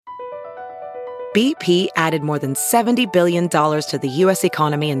BP added more than $70 billion to the U.S.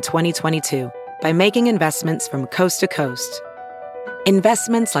 economy in 2022 by making investments from coast to coast.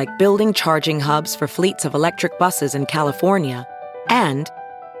 Investments like building charging hubs for fleets of electric buses in California and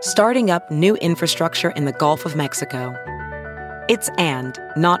starting up new infrastructure in the Gulf of Mexico. It's and,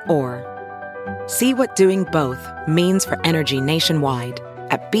 not or. See what doing both means for energy nationwide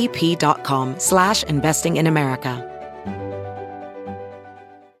at bp.com/investing in America.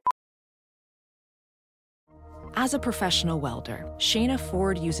 As a professional welder, Shayna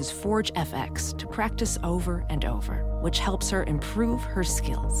Ford uses Forge FX to practice over and over, which helps her improve her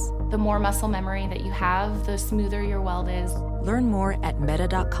skills. The more muscle memory that you have, the smoother your weld is. Learn more at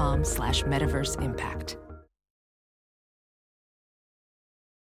meta.com/metaverse impact.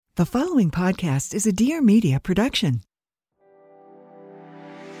 The following podcast is a Dear Media production.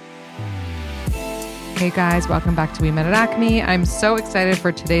 Hey guys, welcome back to We Met at Acme. I'm so excited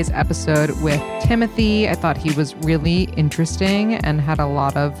for today's episode with Timothy. I thought he was really interesting and had a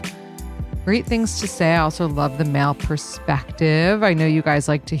lot of great things to say. I also love the male perspective. I know you guys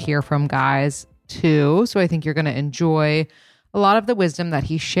like to hear from guys too, so I think you're going to enjoy a lot of the wisdom that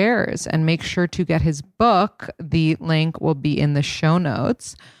he shares. And make sure to get his book. The link will be in the show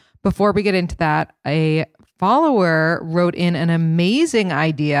notes. Before we get into that, a follower wrote in an amazing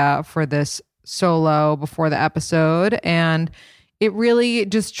idea for this solo before the episode, and it really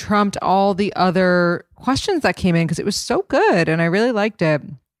just trumped all the other questions that came in because it was so good and I really liked it.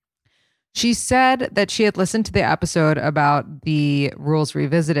 She said that she had listened to the episode about the Rules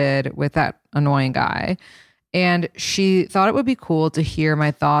Revisited with that annoying guy, and she thought it would be cool to hear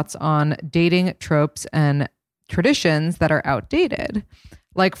my thoughts on dating tropes and traditions that are outdated.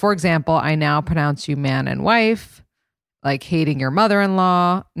 Like, for example, I now pronounce you man and wife, like hating your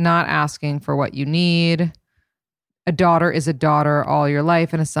mother-in-law, not asking for what you need. A daughter is a daughter all your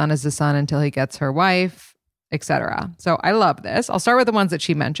life, and a son is a son until he gets her wife, etc. So I love this. I'll start with the ones that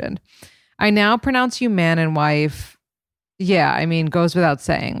she mentioned. I now pronounce you man and wife. Yeah, I mean, goes without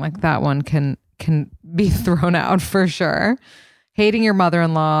saying. Like that one can be thrown out for sure. Hating your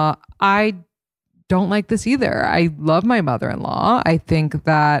mother-in-law. I don't like this either. I love my mother-in-law. I think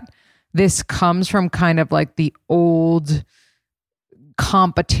that this comes from kind of like the old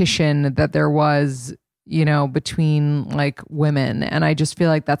competition that there was, you know, between like women. And I just feel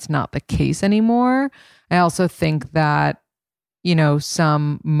like that's not the case anymore. I also think that, you know,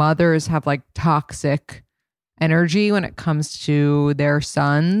 some mothers have like toxic energy when it comes to their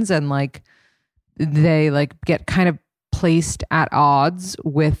sons, and like they like get kind of placed at odds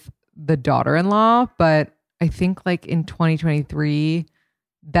with the daughter-in-law. But I think like in 2023,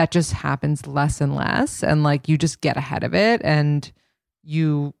 that just happens less and less, and like you just get ahead of it and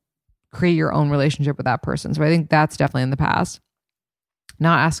you create your own relationship with that person. So I think that's definitely in the past.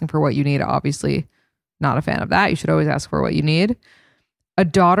 Not asking for what you need, obviously not a fan of that. You should always ask for what you need. A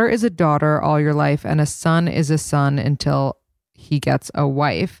daughter is a daughter all your life, and a son is a son until he gets a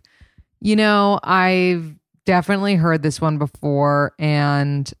wife. You know, I've definitely heard this one before,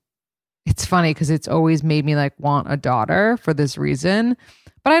 and it's funny because it's always made me like want a daughter for this reason.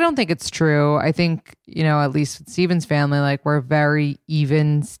 But I don't think it's true. I think, you know, at least with Steven's family, like we're very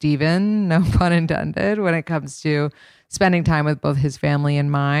even Steven, no pun intended, when it comes to spending time with both his family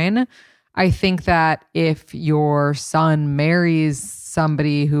and mine. I think that if your son marries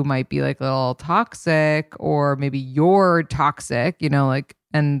somebody who might be like a little toxic, or maybe you're toxic, you know, like,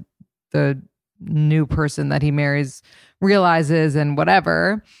 and the new person that he marries realizes and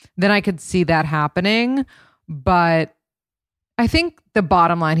whatever, then I could see that happening. But I think the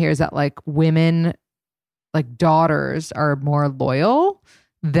bottom line here is that like women, like daughters, are more loyal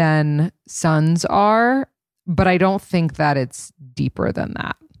than sons are, but I don't think that it's deeper than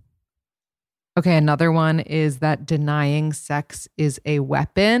that. Okay, another one is that denying sex is a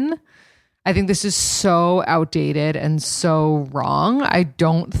weapon. I think this is so outdated and so wrong. I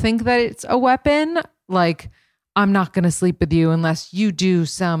don't think that it's a weapon. Like, I'm not going to sleep with you unless you do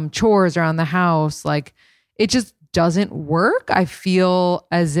some chores around the house. Like, it just doesn't work. I feel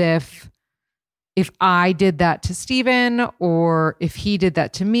as if I did that to Steven, or if he did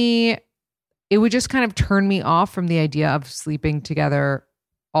that to me, it would just kind of turn me off from the idea of sleeping together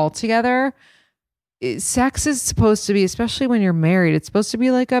altogether. Sex is supposed to be, especially when you're married, it's supposed to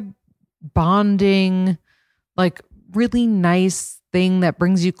be like a bonding, like really nice thing that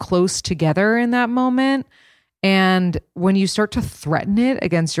brings you close together in that moment. And when you start to threaten it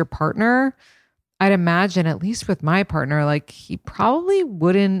against your partner, I'd imagine, at least with my partner, like he probably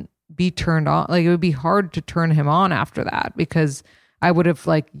wouldn't be turned on. Like it would be hard to turn him on after that, because I would have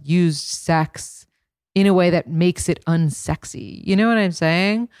like used sex in a way that makes it unsexy. You know what I'm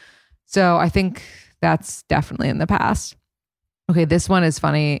saying? So I think that's definitely in the past. Okay, this one is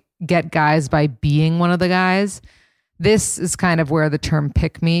funny. Get guys by being one of the guys. This is kind of where the term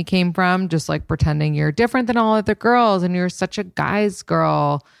pick me came from, just like pretending you're different than all other girls and you're such a guy's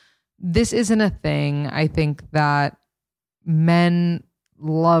girl. This isn't a thing. I think that men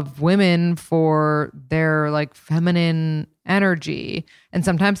love women for their like feminine energy. And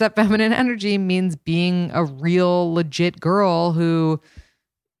sometimes that feminine energy means being a real legit girl who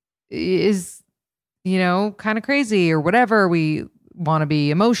is, you know, kind of crazy or whatever. We want to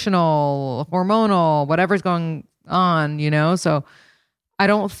be emotional, hormonal, whatever's going on, you know? So I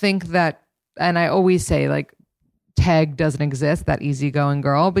don't think that, and I always say like Teg doesn't exist, that easygoing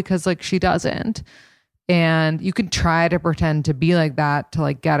girl, because like she doesn't. And you can try to pretend to be like that to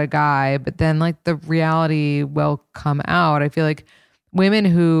like get a guy, but then like the reality will come out. I feel like women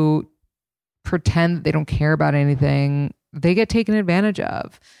who pretend that they don't care about anything, they get taken advantage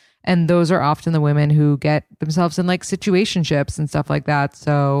of. And those are often the women who get themselves in like situationships and stuff like that.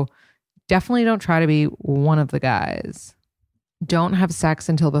 So definitely don't try to be one of the guys. Don't have sex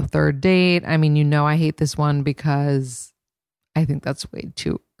until the third date. I mean, you know, I hate this one because I think that's way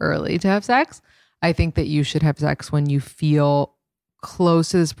too early to have sex. I think that you should have sex when you feel close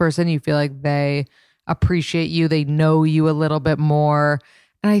to this person. You feel like they appreciate you. They know you a little bit more.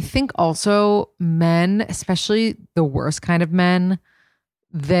 And I think also men, especially the worst kind of men,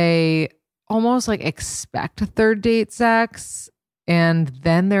 they almost like expect a third date sex. And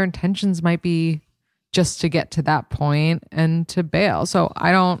then their intentions might be just to get to that point and to bail. So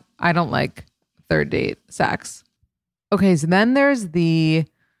I don't like third date sex. Okay, so then there's the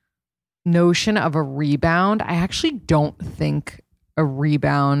notion of a rebound. I actually don't think a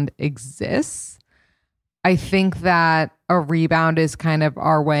rebound exists. I think that a rebound is kind of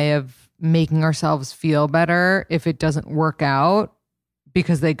our way of making ourselves feel better if it doesn't work out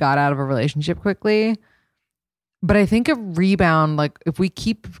because they got out of a relationship quickly. But I think a rebound, like if we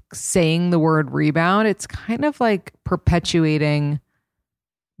keep saying the word rebound, it's kind of like perpetuating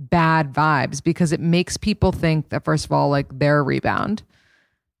bad vibes because it makes people think that, first of all, like they're a rebound.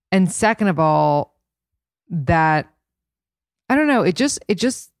 And second of all, that, I don't know, it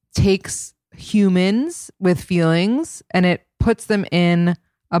just takes humans with feelings and it puts them in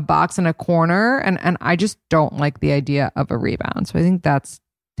a box in a corner. And I just don't like the idea of a rebound. So I think that's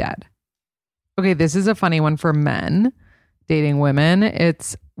dead. Okay, this is a funny one for men dating women.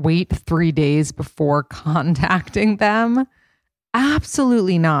 It's wait 3 days before contacting them.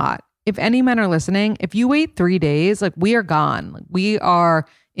 Absolutely not. If any men are listening, if you wait 3 days, like we are gone. Like, we are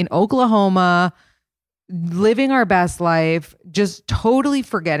in Oklahoma, living our best life, just totally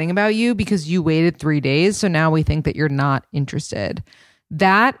forgetting about you because you waited 3 days. So now we think that you're not interested.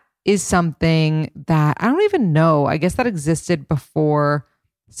 That is something that I don't even know. I guess that existed before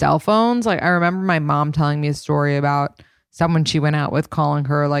cell phones. Like I remember my mom telling me a story about someone she went out with calling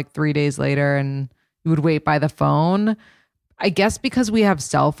her like 3 days later and you would wait by the phone. I guess because we have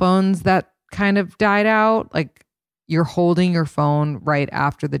cell phones that kind of died out. Like you're holding your phone right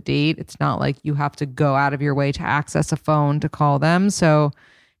after the date. It's not like you have to go out of your way to access a phone to call them. So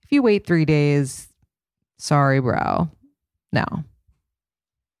if you wait 3 days, sorry, bro. No.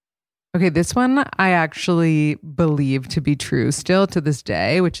 Okay, this one I actually believe to be true still to this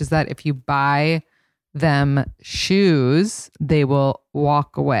day, which is that if you buy them shoes, they will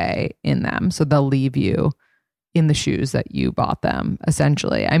walk away in them. So they'll leave you in the shoes that you bought them,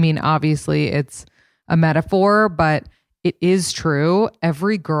 essentially. I mean, obviously it's a metaphor, but it is true.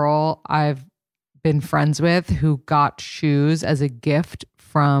 Every girl I've been friends with who got shoes as a gift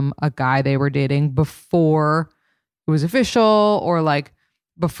from a guy they were dating before it was official or like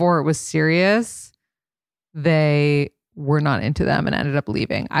before it was serious, they were not into them and ended up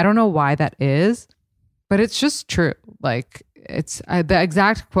leaving. I don't know why that is, but it's just true. Like it's the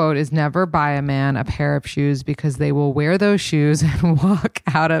exact quote is never buy a man a pair of shoes because they will wear those shoes and walk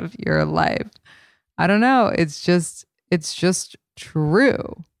out of your life. I don't know. It's just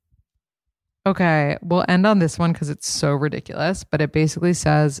true. Okay, we'll end on this one because it's so ridiculous, but it basically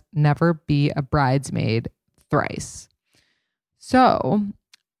says never be a bridesmaid thrice. So,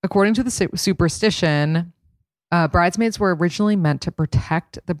 according to the superstition, bridesmaids were originally meant to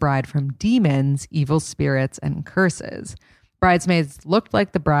protect the bride from demons, evil spirits, and curses. Bridesmaids looked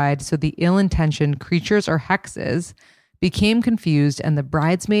like the bride, so the ill-intentioned creatures or hexes became confused, and the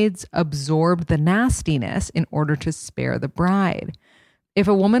bridesmaids absorbed the nastiness in order to spare the bride. If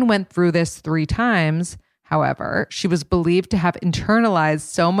a woman went through this 3 times, however, she was believed to have internalized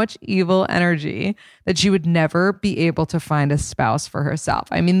so much evil energy that she would never be able to find a spouse for herself.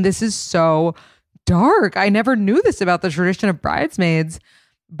 I mean, this is so dark. I never knew this about the tradition of bridesmaids,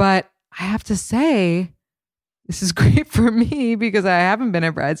 but I have to say, this is great for me because I haven't been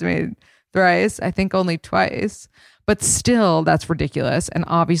a bridesmaid thrice. I think only twice. But still, that's ridiculous. And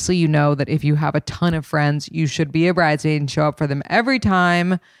obviously, you know that if you have a ton of friends, you should be a bridesmaid and show up for them every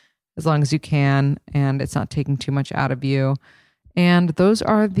time as long as you can. And it's not taking too much out of you. And those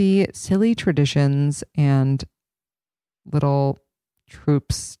are the silly traditions and little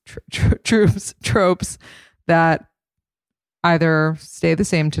tropes that either stay the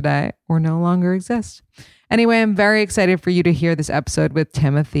same today or no longer exist. Anyway, I'm very excited for you to hear this episode with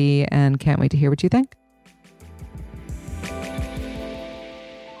Timothy and can't wait to hear what you think.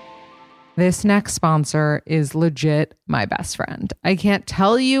 This next sponsor is legit my best friend. I can't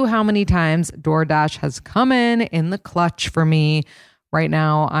tell you how many times DoorDash has come in the clutch for me. Right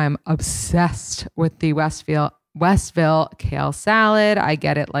now, I'm obsessed with the Westville kale salad. I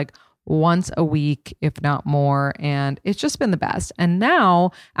get it like once a week, if not more, and it's just been the best. And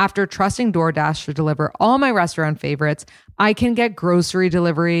now, after trusting DoorDash to deliver all my restaurant favorites, I can get grocery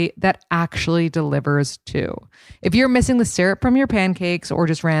delivery that actually delivers too. If you're missing the syrup from your pancakes or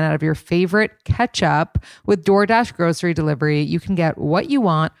just ran out of your favorite ketchup, with DoorDash grocery delivery, you can get what you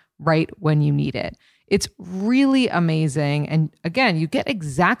want right when you need it. It's really amazing. And again, you get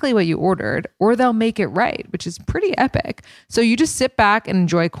exactly what you ordered or they'll make it right, which is pretty epic. So you just sit back and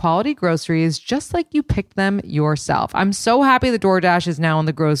enjoy quality groceries just like you picked them yourself. I'm so happy that DoorDash is now in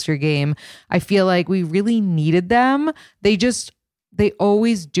the grocery game. I feel like we really needed them. They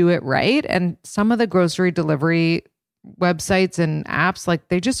always do it right. And some of the grocery delivery websites and apps, like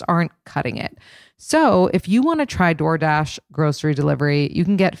they just aren't cutting it. So if you want to try DoorDash grocery delivery, you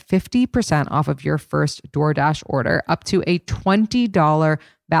can get 50% off of your first DoorDash order, up to a $20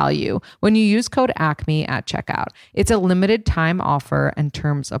 value when you use code ACME at checkout. It's a limited time offer and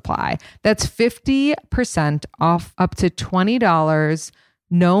terms apply. That's 50% off up to $20,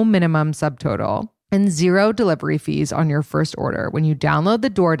 no minimum subtotal, and zero delivery fees on your first order when you download the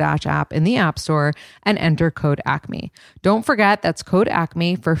DoorDash app in the App Store and enter code ACME. Don't forget, that's code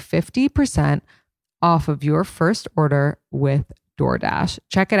ACME for 50% off of your first order with DoorDash.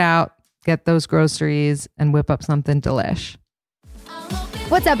 Check it out, get those groceries, and whip up something delish.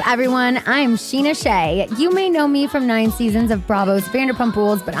 What's up, everyone? I'm Sheena Shea. You may know me from 9 seasons of Bravo's Vanderpump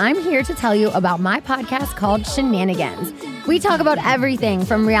Rules, but I'm here to tell you about my podcast called Shenanigans. We talk about everything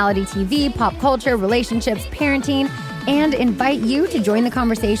from reality TV, pop culture, relationships, parenting, and invite you to join the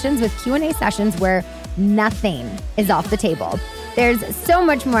conversations with Q&A sessions where nothing is off the table. There's so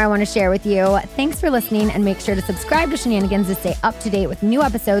much more I want to share with you. Thanks for listening, and make sure to subscribe to Shenanigans to stay up to date with new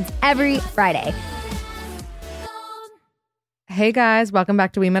episodes every Friday. Hey guys, welcome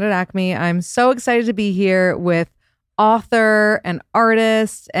back to We Met at Acme. I'm so excited to be here with author and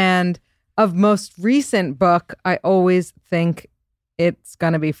artist, and of most recent book, I always think it's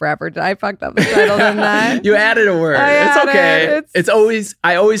gonna be forever. Did I fucked up the title, didn't I? You added a word. It's okay. It's always,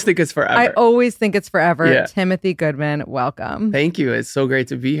 I always think it's forever. I always think it's forever. Yeah. Timothy Goodman, welcome. Thank you. It's so great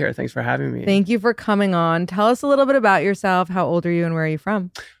to be here. Thanks for having me. Thank you for coming on. Tell us a little bit about yourself. How old are you and where are you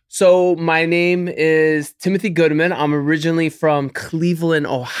from? So my name is Timothy Goodman. I'm originally from Cleveland,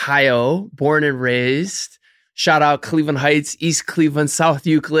 Ohio, born and raised. Shout out Cleveland Heights, East Cleveland, South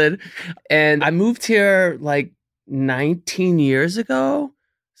Euclid. And I moved here like 19 years ago.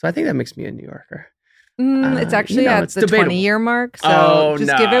 So I think that makes me a New Yorker. It's actually at the 20-year mark. So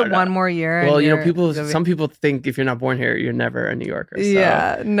just give it one more year. Well, some people think if you're not born here, you're never a New Yorker. So.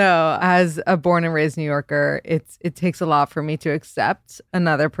 Yeah, no. As a born and raised New Yorker, it takes a lot for me to accept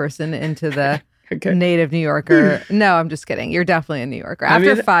another person into the native New Yorker. No, I'm just kidding. You're definitely a New Yorker.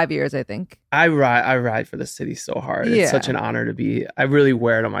 After 5 years, I think. I ride for the city so hard. Yeah. It's such an honor to be. I really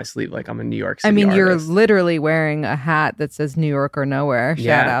wear it on my sleeve like I'm a New York City artist. You're literally wearing a hat that says New York or nowhere.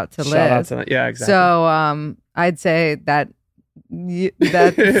 Shout out to Liz. Yeah, exactly. So I'd say that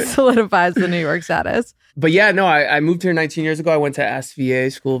solidifies the New York status. But yeah, no, I moved here 19 years ago. I went to SVA,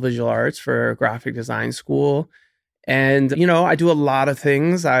 School of Visual Arts, for graphic design school. And, I do a lot of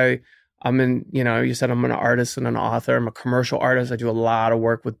things. You said I'm an artist and an author. I'm a commercial artist. I do a lot of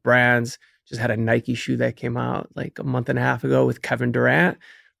work with brands. Just had a Nike shoe that came out like a month and a half ago with Kevin Durant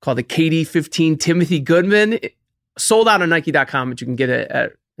called the KD15 Timothy Goodman. It sold out on Nike.com, but you can get it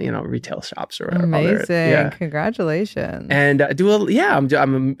at retail shops or amazing. Congratulations. And I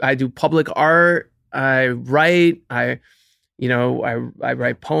do public art. I write. I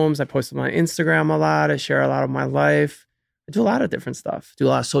write poems. I post them on Instagram a lot. I share a lot of my life. I do a lot of different stuff. Do a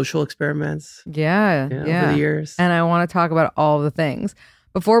lot of social experiments. Yeah. Over the years. And I want to talk about all the things.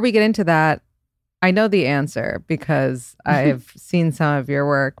 Before we get into that, I know the answer because I've seen some of your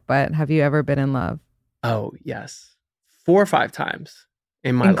work, but have you ever been in love? Oh, yes. 4 or 5 times.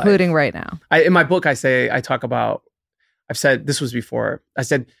 in my life. Including right now. In my book, I talk about, I've said, this was before, I've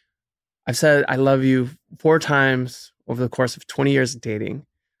said I love you 4 times over the course of 20 years of dating.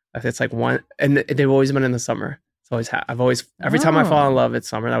 It's like one, and they've always been in the summer. Every time I fall in love, it's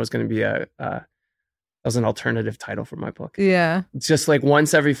summer. That was going to be that was an alternative title for my book. Yeah. It's just like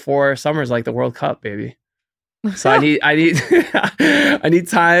once every 4 summers, like the World Cup, baby. So I need I need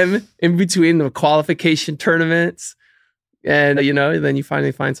time in between the qualification tournaments, and then you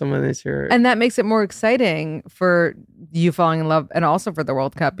finally find someone that's your. And that makes it more exciting for you falling in love, and also for the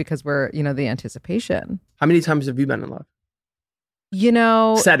World Cup, because we're the anticipation. How many times have you been in love?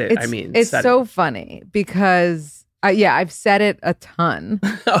 It's so funny because I've said it a ton.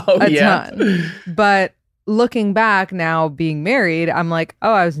 Ton. But looking back now, being married, I'm like,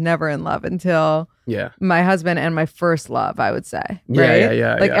 oh, I was never in love until my husband and my first love, I would say. Right?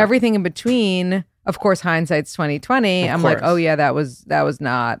 Yeah. Like everything in between, of course, hindsight's 2020. I'm like, oh yeah, that was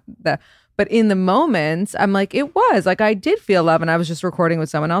not that. But in the moments, I'm like, it was like I did feel love, and I was just recording with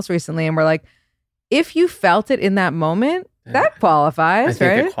someone else recently, and we're like, if you felt it in that moment, that qualifies, I think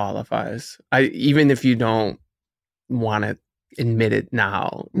right? it qualifies. Even if you don't want to admit it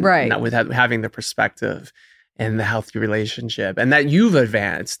now, right? Not with having the perspective and the healthy relationship, and that you've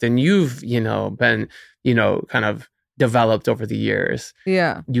advanced and you've been kind of developed over the years.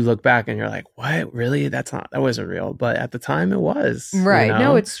 Yeah, you look back and you're like, what? Really? That wasn't real, but at the time it was. Right?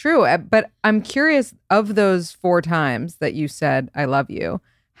 No, it's true. But I'm curious, of those 4 times that you said I love you,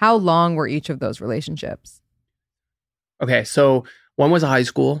 how long were each of those relationships? Okay, so one was a high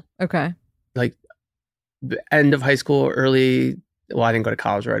school. Okay. Like the end of high school, early. Well, I didn't go to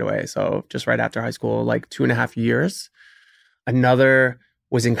college right away. So just right after high school, like 2.5 years. Another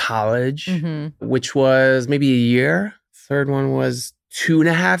was in college, which was maybe a year. Third one was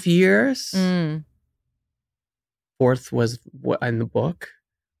 2.5 years. Fourth was in the book.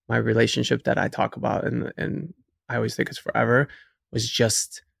 My relationship that I talk about and I always think it's forever was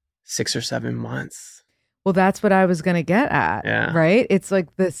just 6 or 7 months. Well, that's what I was going to get at, right? It's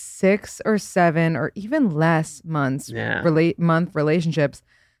like the 6 or 7 or even less months, month relationships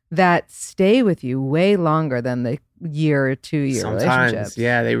that stay with you way longer than the year or 2 year relationships.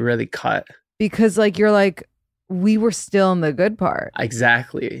 Yeah, they really cut. Because you're like, we were still in the good part.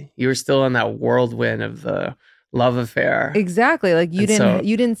 Exactly. You were still in that whirlwind of the love affair. Exactly. Like you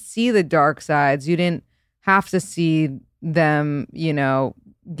didn't see the dark sides. You didn't have to see them,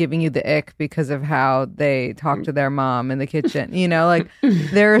 giving you the ick because of how they talk to their mom in the kitchen.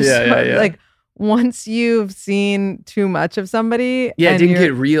 There's like once you've seen too much of somebody. Yeah, it didn't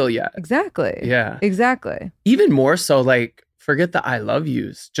get real yet. Exactly. Yeah. Exactly. Even more so, like, forget the I love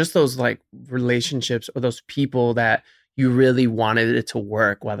yous. Just those like relationships or those people that you really wanted it to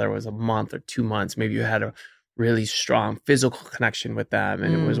work, whether it was a month or 2 months. Maybe you had a really strong physical connection with them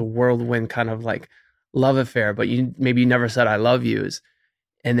and it was a whirlwind kind of like love affair, but you never said I love yous.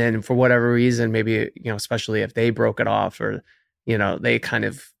 And then for whatever reason, maybe, especially if they broke it off or, they kind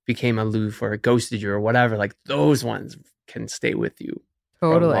of became aloof or ghosted you or whatever, like those ones can stay with you.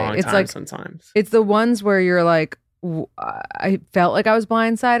 Totally. For a long it's time like sometimes. It's the ones where you're like, I felt like I was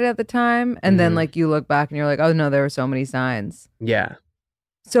blindsided at the time. And then like you look back and you're like, oh no, there were so many signs. Yeah.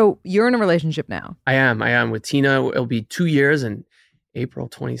 So you're in a relationship now. I am with Tina. It'll be 2 years in April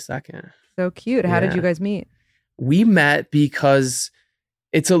 22nd. So cute. How did you guys meet? We met because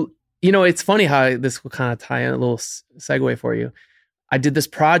it's funny how this will kind of tie in a little segue for you. I did this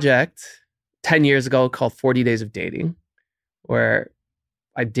project 10 years ago called 40 Days of Dating, where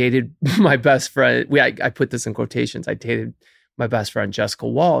I dated my best friend. I put this in quotations. I dated my best friend, Jessica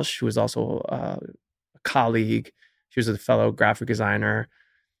Walsh, who was also a colleague. She was a fellow graphic designer.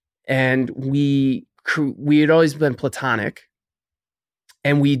 And we had always been platonic.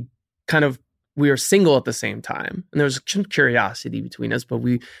 And we were single at the same time. And there was some curiosity between us, but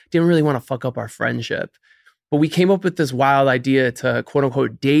we didn't really want to fuck up our friendship. But we came up with this wild idea to quote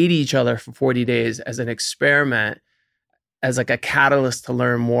unquote date each other for 40 days as an experiment, as like a catalyst to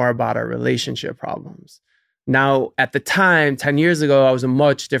learn more about our relationship problems. Now, at the time, 10 years ago, I was a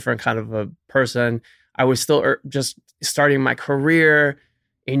much different kind of a person. I was still just starting my career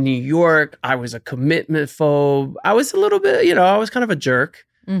in New York. I was a commitment phobe. I was a little bit, I was kind of a jerk.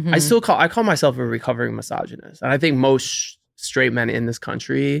 I call myself a recovering misogynist. And I think most straight men in this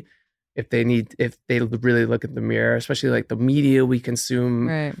country, if they really look at the mirror, especially like the media we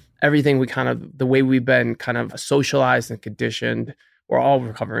consume, everything the way we've been kind of socialized and conditioned, we're all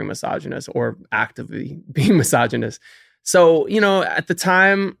recovering misogynists or actively being misogynist. So, at the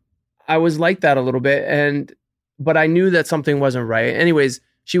time I was like that a little bit, but I knew that something wasn't right. Anyways,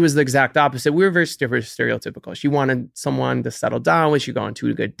 She was the exact opposite. We were very stereotypical. She wanted someone to settle down with. She'd go on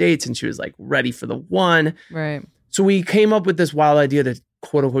 2 good dates and she was like ready for the one. Right. So we came up with this wild idea to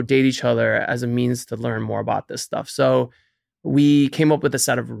quote unquote date each other as a means to learn more about this stuff. So we came up with a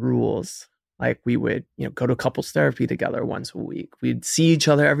set of rules. Like we would, go to couples therapy together once a week. We'd see each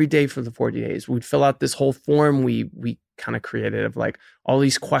other every day for the 40 days. We'd fill out this whole form we kind of created of like all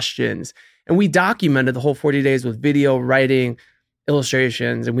these questions. And we documented the whole 40 days with video, writing,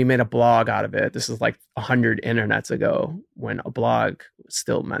 illustrations, and we made a blog out of it. This is like 100 internets ago when a blog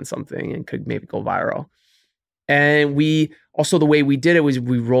still meant something and could maybe go viral. And we also, the way we did it was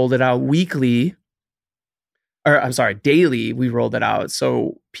we rolled it out daily. We rolled it out.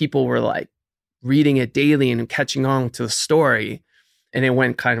 So people were like reading it daily and catching on to the story. And it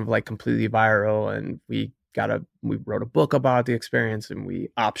went kind of like completely viral. And we wrote a book about the experience and we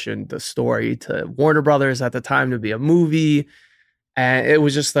optioned the story to Warner Brothers at the time to be a movie. And it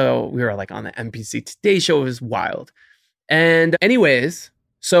was just we were like on the NBC Today show. It was wild. And anyways,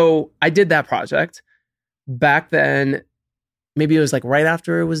 so I did that project. Back then, maybe it was like right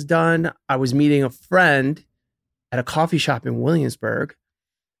after it was done, I was meeting a friend at a coffee shop in Williamsburg.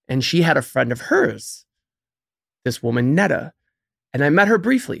 And she had a friend of hers, this woman, Netta. And I met her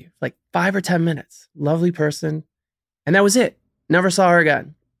briefly, like 5 or 10 minutes. Lovely person. And that was it. Never saw her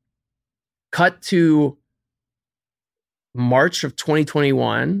again. Cut to March of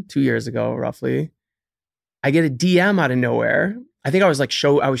 2021, 2 years ago, roughly. I get a DM out of nowhere. I think I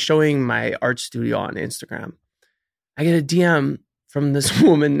was showing my art studio on Instagram. I get a DM from this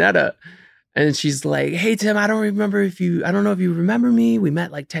woman, Netta. And she's like, hey, Tim, I don't know if you remember me. We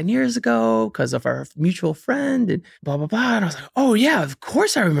met like 10 years ago because of our mutual friend and blah, blah, blah. And I was like, oh, yeah, of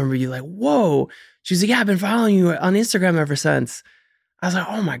course I remember you. Like, whoa. She's like, yeah, I've been following you on Instagram ever since. I was like,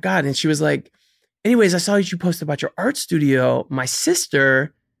 oh, my God. And she was like, anyways, I saw you posted about your art studio. My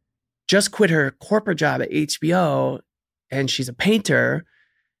sister just quit her corporate job at HBO and she's a painter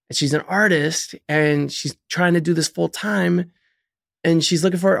and she's an artist and she's trying to do this full time. And she's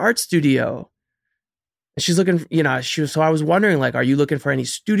looking for an art studio. And she's looking, so I was wondering, like, are you looking for any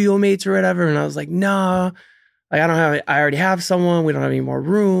studio mates or whatever? And I was like, no, like, I already have someone. We don't have any more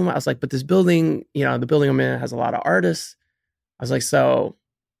room. I was like, but this building, the building I'm in has a lot of artists. I was like, so,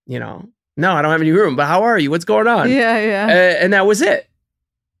 no, I don't have any room, but how are you? What's going on? Yeah, yeah. And that was it.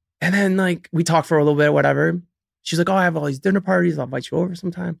 And then like, we talked for a little bit, whatever. She's like, oh, I have all these dinner parties. I'll invite you over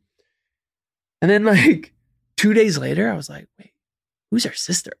sometime. And then like 2 days later, I was like, wait. Who's her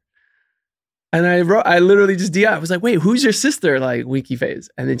sister? And I literally just I was like, wait, who's your sister? Like wiki phase.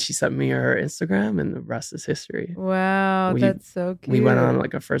 And then she sent me her Instagram and the rest is history. Wow, that's so cute. We went on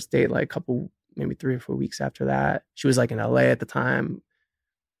like a first date, like a couple, maybe 3 or 4 weeks after that. She was like in LA at the time.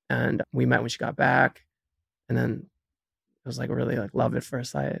 And we met when she got back. And then it was like really like love at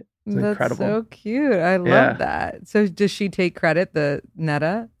first sight. It was incredible. That's so cute. I love that. So does she take credit, the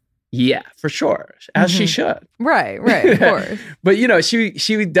Netta? Yeah, for sure. As she should. Right, of course. But,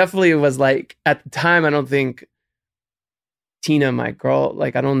 she definitely was like, at the time, I don't think Tina, my girl,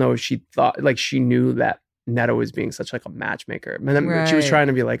 like, I don't know if she thought, like, she knew that Netta was being such like a matchmaker. And then she was trying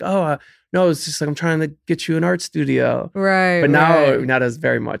to be like, oh, no, it's just like, I'm trying to get you an art studio. Right. But now Netta's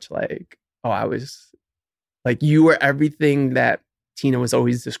very much like, oh, I was like, you were everything that Tina was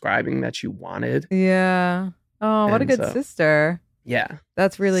always describing that you wanted. Yeah. Oh, what a good sister. Yeah.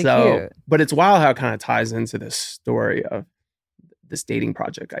 That's really cute. But it's wild how it kind of ties into this story of this dating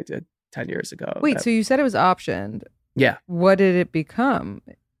project I did 10 years ago. Wait, so you said it was optioned. Yeah. What did it become?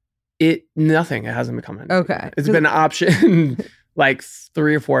 Nothing. It hasn't become anything. Okay. It's been optioned like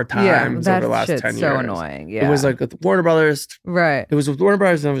 3 or 4 times over the last 10 years. So annoying. Yeah. It was like with Warner Brothers. Right. It was with Warner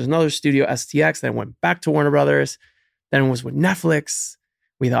Brothers. Then there was another studio, STX. Then it went back to Warner Brothers. Then it was with Netflix.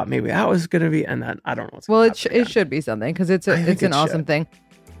 We thought maybe that was going to be, and then I don't know what's going to happen. It should be something because it's an awesome thing.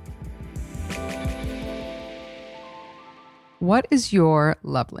 What is your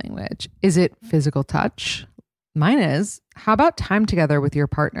love language? Is it physical touch? Mine is. How about time together with your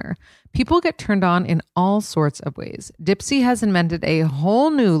partner? People get turned on in all sorts of ways. Dipsea has invented a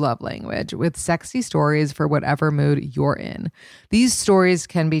whole new love language with sexy stories for whatever mood you're in. These stories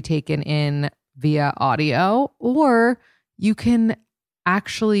can be taken in via audio, or you can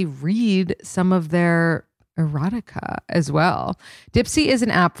actually read some of their erotica as well. Dipsea is an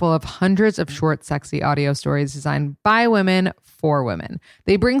app full of hundreds of short, sexy audio stories designed by women for women.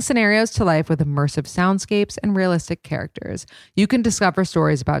 They bring scenarios to life with immersive soundscapes and realistic characters. You can discover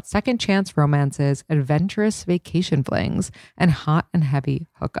stories about second chance romances, adventurous vacation flings, and hot and heavy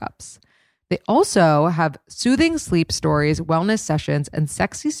hookups. They also have soothing sleep stories, wellness sessions, and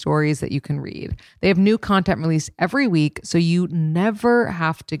sexy stories that you can read. They have new content released every week, so you never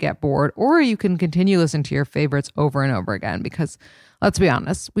have to get bored, or you can continue listening to your favorites over and over again because, let's be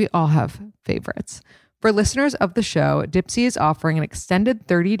honest, we all have favorites. For listeners of the show, Dipsea is offering an extended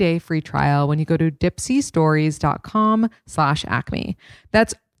 30-day free trial when you go to dipseastories.com/acme.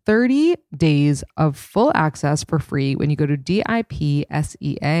 That's 30 days of full access for free when you go to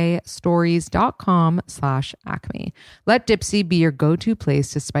DIPSEA stories.com/acme. Let Dipsea be your go-to place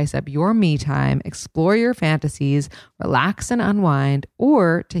to spice up your me time, explore your fantasies, relax and unwind,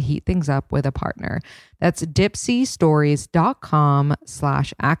 or to heat things up with a partner. That's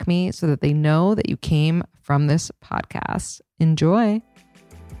dipseastories.com/acme so that they know that you came from this podcast. Enjoy.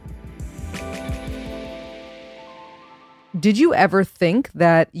 Did you ever think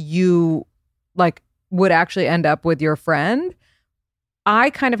that you would actually end up with your friend? I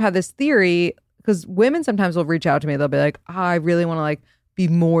kind of have this theory because women sometimes will reach out to me. They'll be like, oh, I really want to be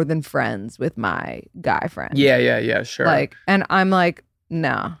more than friends with my guy friend. Yeah, sure. And I'm like,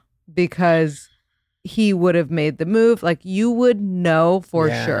 nah, because he would have made the move. You would know for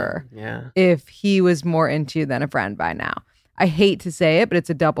sure if he was more into you than a friend by now. I hate to say it, but it's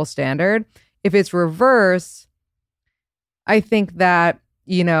a double standard. If it's reverse, I think that,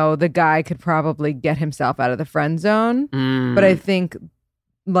 the guy could probably get himself out of the friend zone. But I think,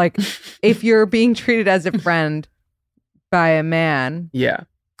 if you're being treated as a friend by a man,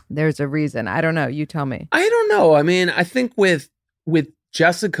 there's a reason. I don't know. You tell me. I don't know. I mean, I think with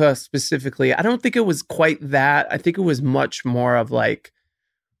Jessica specifically, I don't think it was quite that. I think it was much more of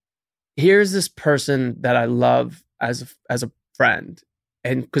here's this person that I love as a friend.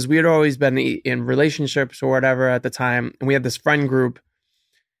 And because we had always been in relationships or whatever at the time, and we had this friend group,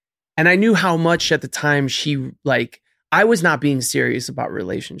 and I knew how much at the time I was not being serious about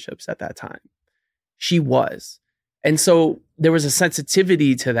relationships at that time. She was. And so there was a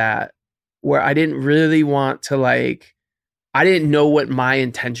sensitivity to that where I didn't really want to I didn't know what my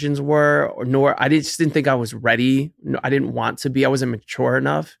intentions were, nor I just didn't think I was ready. I didn't want to be. I wasn't mature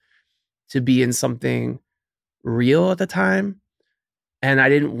enough to be in something real at the time. And I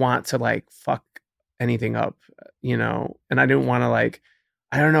didn't want to fuck anything up, and I didn't want to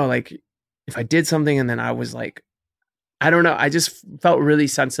I don't know, if I did something and then I was I don't know, I just felt really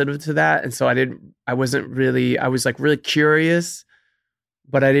sensitive to that. And so I was really curious,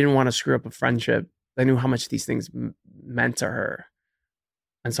 but I didn't want to screw up a friendship. I knew how much these things meant to her.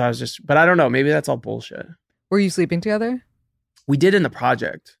 And so I was but I don't know, maybe that's all bullshit. Were you sleeping together? We did in the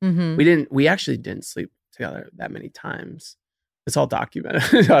project. Mm-hmm. We actually didn't sleep together that many times. It's all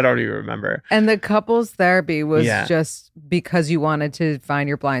documented. I don't even remember. And the couples therapy was just because you wanted to find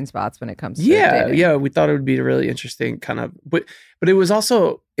your blind spots when it comes to dating. Yeah. We thought it would be a really interesting kind of, but it was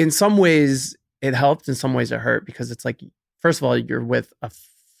also, in some ways it helped, in some ways it hurt, because it's first of all, you're with a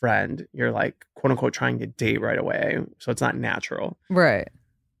friend, you're quote unquote trying to date right away. So it's not natural. Right.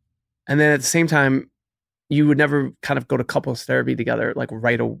 And then at the same time, you would never kind of go to couples therapy together,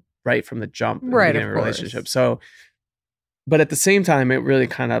 right from the jump in a relationship. So, but at the same time, it really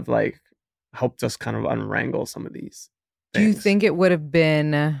kind of helped us kind of unwrangle some of these things. Do you think it would have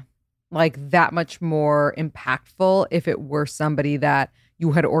been that much more impactful if it were somebody that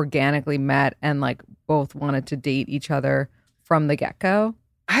you had organically met and both wanted to date each other from the get-go?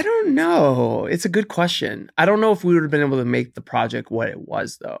 I don't know. It's a good question. I don't know if we would have been able to make the project what it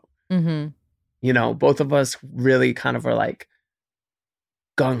was, though. Mm-hmm. Both of us really kind of were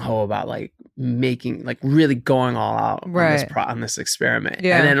gung-ho about making really going all out on this experiment.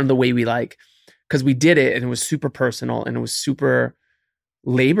 And then the way we because we did it and it was super personal and it was super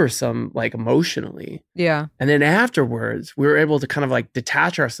laborsome emotionally. Yeah. And then afterwards we were able to kind of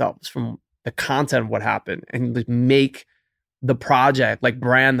detach ourselves from the content of what happened and make the project,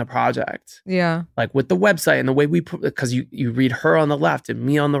 brand the project. Yeah. With the website and the way we put, because you read her on the left and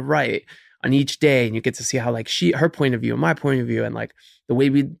me on the right on each day, and you get to see how her point of view and my point of view, and the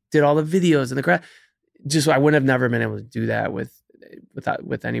way we did all the videos and I would have never been able to do that with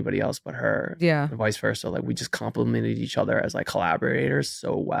anybody else but her. Yeah. And vice versa. We just complemented each other as collaborators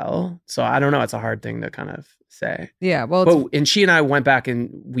so well. So I don't know. It's a hard thing to kind of say. Yeah. Well, and she and I went back and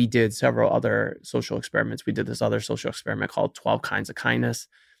we did several other social experiments. We did this other social experiment called 12 Kinds of Kindness,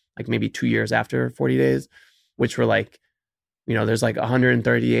 maybe 2 years after 40 days, which were there's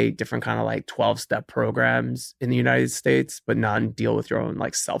 138 different kind of 12-step programs in the United States, but none deal with your own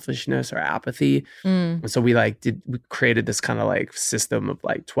selfishness or apathy. And so we created this kind of system of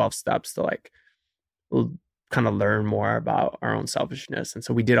 12 steps to kind of learn more about our own selfishness. And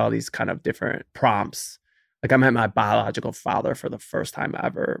so we did all these kind of different prompts. I met my biological father for the first time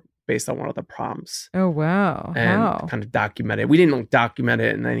ever based on one of the prompts. Oh, wow. And How? kind of document it. We didn't like, document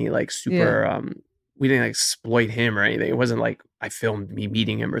it in any like super, we didn't like, exploit him or anything. It wasn't like I filmed me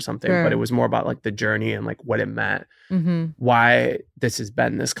meeting him or something, Sure. but it was more about like the journey and like what it meant. Mm-hmm. Why this has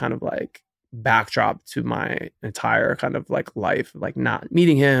been this kind of like backdrop to my entire kind of like life, like not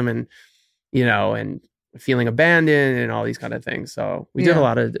meeting him and, you know, and feeling abandoned and all these kind of things. So we did a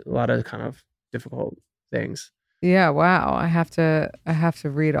lot of kind of difficult things. Yeah, wow. I have to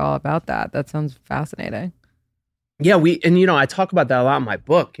read all about that. That sounds fascinating. Yeah, you know, I talk about that a lot in my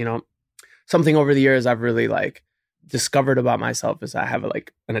book. You know, something over the years I've really like discovered about myself is I have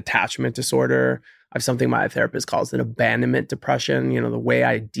like an attachment disorder. I have something my therapist calls an abandonment depression. You know, the way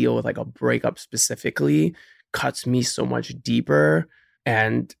I deal with like a breakup specifically cuts me so much deeper.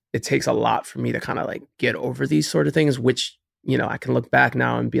 And it takes a lot for me to kind of like get over these sort of things, which, you know, I can look back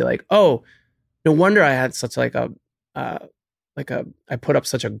now and be like, oh, no wonder I had such like I put up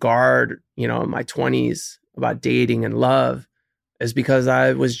such a guard, you know, in my 20s about dating and love, is because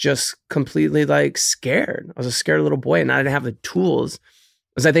I was just completely like scared. I was a scared little boy and I didn't have the tools.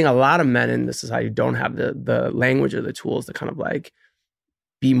 Because I think a lot of men in this society don't have the language or the tools to kind of like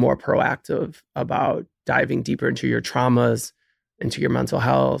be more proactive about diving deeper into your traumas, into your mental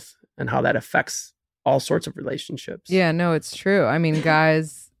health, and how that affects all sorts of relationships. Yeah, no, it's true. I mean,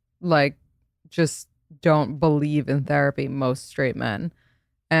 guys like just don't believe in therapy, most straight men.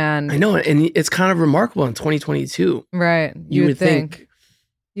 And I know, and it's kind of remarkable in 2022. Right. You would think.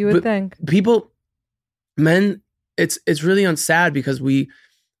 You would think. Men, it's really unsad because we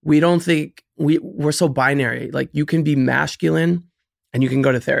don't think we're so binary. Like you can be masculine and you can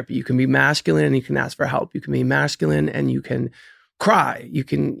go to therapy. You can be masculine and you can ask for help. You can be masculine and you can cry. You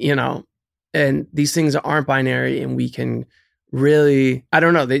can, you know, and these things aren't binary, and we can really, I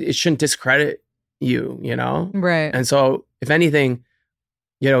don't know, it shouldn't discredit you, you know? Right. And so if anything,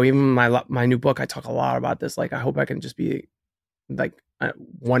 you know, even my new book, I talk a lot about this. Like, I hope I can just be like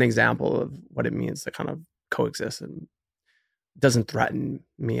one example of what it means to kind of coexist and doesn't threaten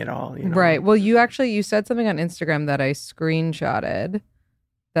me at all. You know? Right. Well, you said something on Instagram that I screenshotted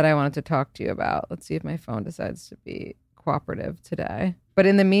that I wanted to talk to you about. Let's see if my phone decides to be cooperative today. But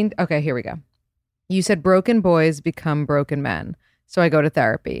in the okay, here we go. You said broken boys become broken men. So I go to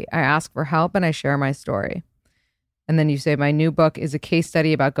therapy. I ask for help and I share my story. And then you say, my new book is a case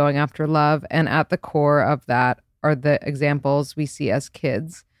study about going after love. And at the core of that are the examples we see as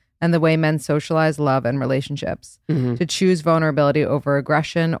kids and the way men socialize love and relationships. Mm-hmm. To choose vulnerability over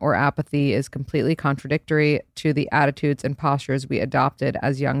aggression or apathy is completely contradictory to the attitudes and postures we adopted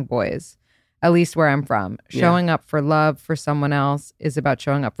as young boys, at least where I'm from. Showing up for love for someone else is about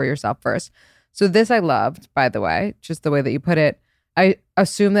showing up for yourself first. So this I loved, by the way, just the way that you put it. I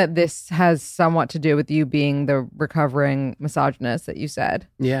assume that this has somewhat to do with you being the recovering misogynist that you said.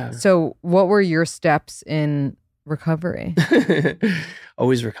 Yeah. So what were your steps in recovery?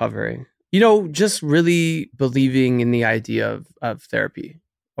 Always recovering. You know, just really believing in the idea of therapy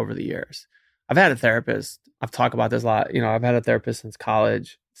over the years. I've had a therapist. I've talked about this a lot. You know, I've had a therapist since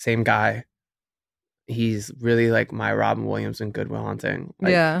college. Same guy. He's really like my Robin Williams in Good Will Hunting.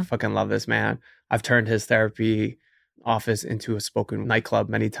 Like, I fucking love this man. I've turned his therapy office into a spoken nightclub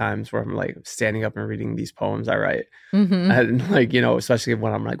many times where I'm like standing up and reading these poems I write. Mm-hmm. And like, you know, especially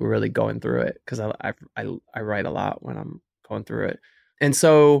when I'm like really going through it, because I write a lot when I'm going through it. And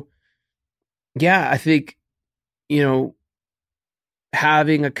so, yeah, I think, you know,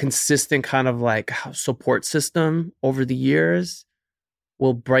 having a consistent kind of like support system over the years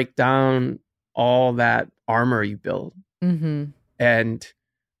will break down all that armor you build. Mm-hmm. And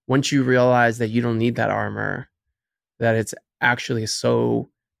once you realize that you don't need that armor, that it's actually so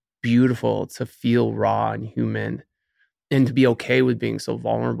beautiful to feel raw and human and to be okay with being so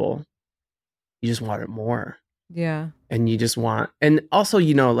vulnerable, you just want it more. Yeah. And you just want, and also,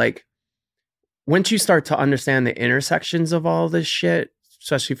 you know, like once you start to understand the intersections of all this shit,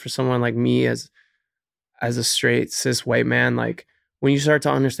 especially for someone like me as a straight cis white man, like when you start to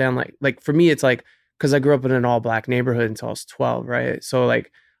understand, like for me, it's like, because I grew up in an all black neighborhood until I was 12, right? So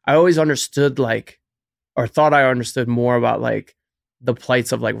like I always understood like, or thought I understood more about like the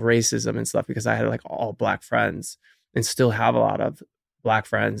plights of like racism and stuff because I had like all black friends and still have a lot of black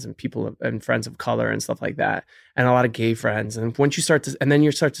friends and people and friends of color and stuff like that. And a lot of gay friends. And once you start to, and then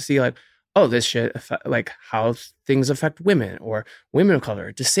you start to see like, oh, this shit, like how things affect women or women of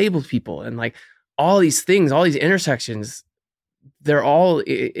color, disabled people. And like all these things, all these intersections, they're all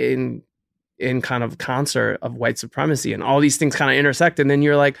in kind of concert of white supremacy, and all these things kind of intersect. And then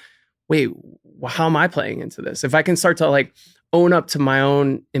you're like, wait, how am I playing into this? If I can start to like own up to my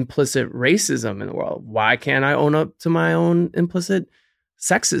own implicit racism in the world, why can't I own up to my own implicit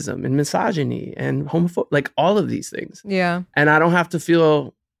sexism and misogyny and homophobia, like all of these things. Yeah. And I don't have to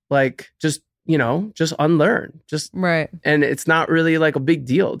feel like just unlearn. Right. And it's not really like a big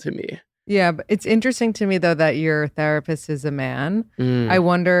deal to me. Yeah, but it's interesting to me though that your therapist is a man. I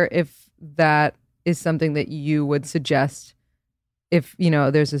wonder if that is something that you would suggest if,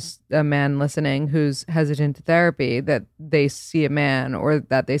 there's a man listening who's hesitant to therapy, that they see a man or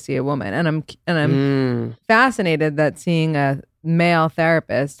that they see a woman. And I'm fascinated that seeing a male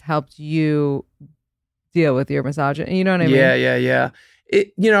therapist helped you deal with your misogyny. You know what I mean? Yeah.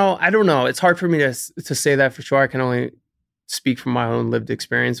 I don't know. It's hard for me to say that for sure. I can only speak from my own lived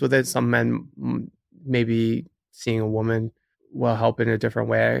experience with it. Some men, maybe seeing a woman will help in a different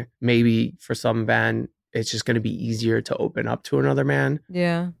way. Maybe for some men, it's just going to be easier to open up to another man.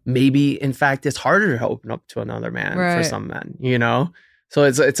 Yeah. Maybe, in fact, it's harder to open up to another man for some men, So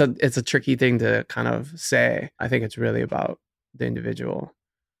it's a tricky thing to kind of say. I think it's really about the individual.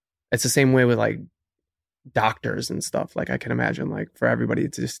 It's the same way with like doctors and stuff. Like I can imagine like for everybody,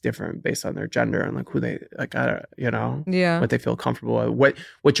 it's just different based on their gender and like who they like, what they feel comfortable with.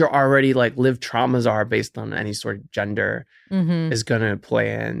 What your already like lived traumas are based on any sort of gender is going to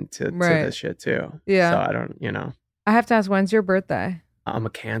play into to this shit too. Yeah. So I don't, I have to ask, when's your birthday? I'm a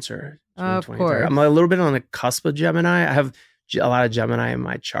Cancer. Of 23rd. course. I'm a little bit on the cusp of Gemini. I have a lot of Gemini in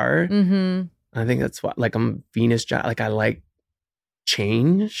my chart. I think that's what, like I'm Venus, like I like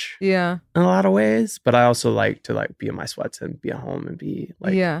change in a lot of ways, but I also like to like be in my sweats and be at home and be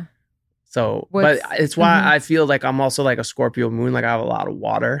like so but it's why I feel like I'm also like a Scorpio moon, like I have a lot of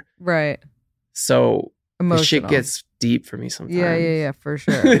water, right? So the shit gets deep for me sometimes. Yeah, for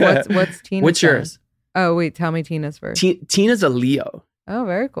sure. What's Tina's? What's yours? Oh wait, tell me Tina's first. Tina's a Leo. Oh,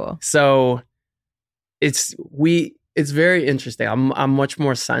 very cool. So it's very interesting. I'm much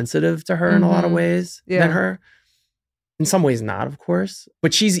more sensitive to her in a lot of ways than her. In some ways not, of course.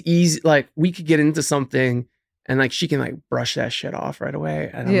 But she's easy. Like we could get into something and like she can like brush that shit off right away.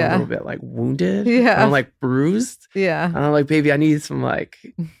 And I'm a little bit like wounded. Yeah. I'm like bruised. Yeah. And I'm like, baby, I need some like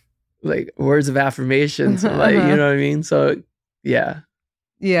words of affirmation. So like, you know what I mean? So yeah.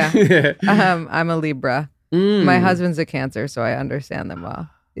 Yeah. I'm a Libra. My husband's a Cancer, so I understand them well.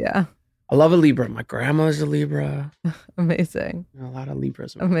 Yeah. I love a Libra. My grandma's a Libra. Amazing. A lot of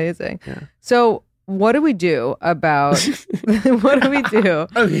Libras. Amazing. Yeah. So what do we do about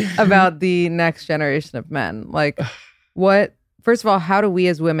about the next generation of men? Like first of all, how do we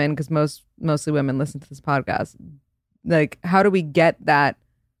as women, because mostly women listen to this podcast, like how do we get that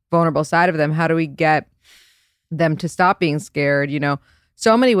vulnerable side of them? How do we get them to stop being scared?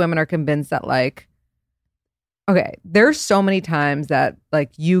 So many women are convinced that like, okay, there's so many times that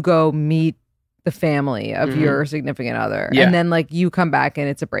like you go meet the family of your significant other and then like you come back and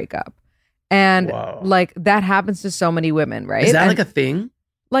it's a breakup. And like that happens to so many women, right? Is that like a thing?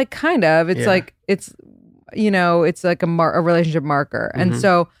 Like kind of. It's like it's like a relationship marker. And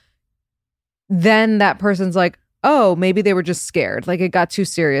so then that person's like, oh, maybe they were just scared. Like it got too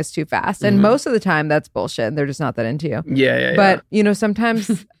serious too fast. And most of the time that's bullshit. And they're just not that into you. Yeah. But,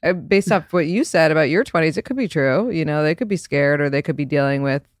 sometimes based off what you said about your 20s, it could be true. They could be scared or they could be dealing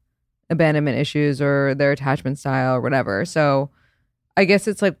with abandonment issues or their attachment style or whatever. So I guess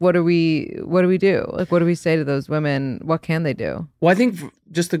it's like, what do we do? Like, what do we say to those women? What can they do? Well, I think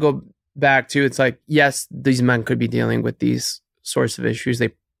just to go back to, it's like, yes, these men could be dealing with these sorts of issues.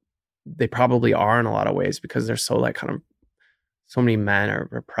 They probably are in a lot of ways because they're so like kind of, so many men are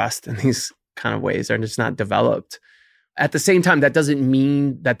repressed in these kind of ways. They're just not developed. At the same time, that doesn't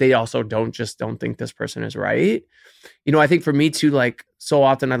mean that they also don't think this person is right. I think for me too, like so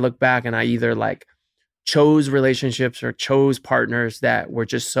often I look back and I either like chose relationships or chose partners that were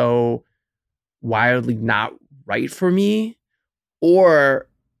just so wildly not right for me, or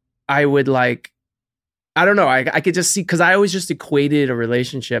I would like, I don't know, I could just see, because I always just equated a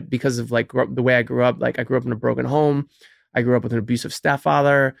relationship because of like the way I grew up. Like I grew up in a broken home. I grew up with an abusive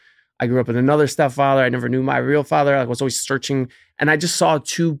stepfather. I grew up with another stepfather. I never knew my real father. I was always searching, and I just saw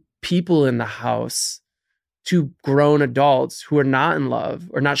two people in the house, two grown adults who are not in love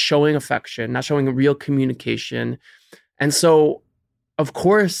or not showing affection, not showing a real communication. And so, of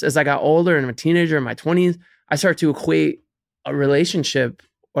course, as I got older and I'm a teenager in my 20s, I started to equate a relationship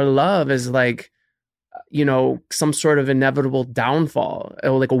or love as like, some sort of inevitable downfall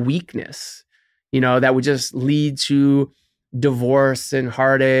or like a weakness, that would just lead to divorce and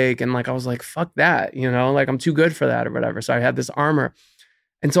heartache. And like, I was like, fuck that, like I'm too good for that or whatever. So I had this armor.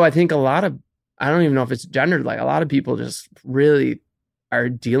 And so I think I don't even know if it's gendered. Like a lot of people just really are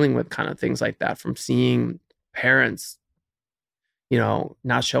dealing with kind of things like that from seeing parents,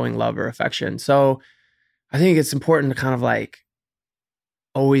 not showing love or affection. So I think it's important to kind of like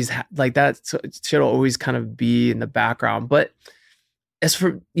always like that should always kind of be in the background. But as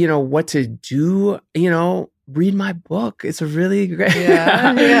for, you know, what to do, you know, read my book. It's a really great,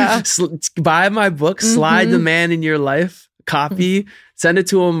 buy my book, slide the man in your life, copy, send it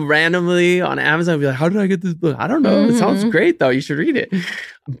to him randomly on Amazon. Be like, how did I get this book? I don't know. It sounds great though. You should read it.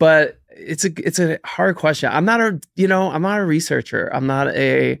 But it's a hard question. I'm not a researcher. I'm not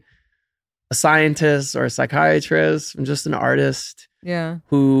a scientist or a psychiatrist. I'm just an artist. Yeah.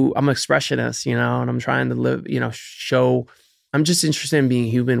 Who I'm an expressionist, you know, and I'm trying to live, you know, I'm just interested in being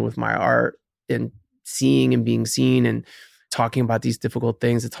human with my art and seeing and being seen and talking about these difficult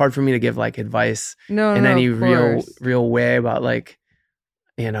things. It's hard for me to give like advice in any real way about like,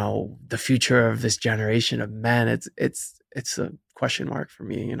 you know, the future of this generation of men. It's a question mark for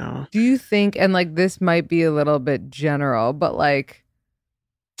me, you know. Do you think, and like this might be a little bit general, but like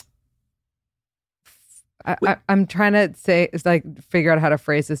I'm trying to say, it's like figure out how to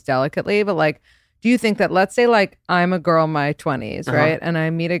phrase this delicately, but like, do you think that, let's say like I'm a girl in my 20s, right? And I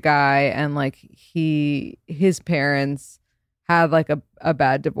meet a guy and like his parents had like a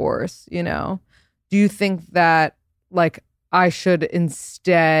bad divorce, you know? Do you think that like I should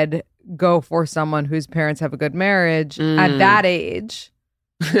instead go for someone whose parents have a good marriage at that age?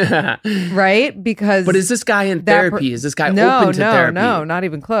 Right? Because but is this guy in therapy? Is this guy open to therapy? No, not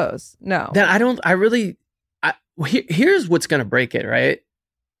even close. No. Then here's what's going to break it, right?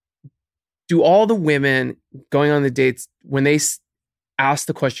 Do all the women going on the dates, when they ask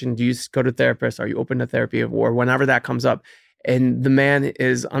the question, do you go to therapists? Are you open to therapy? Or whenever that comes up, and the man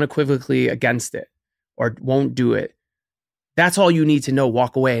is unequivocally against it or won't do it, that's all you need to know.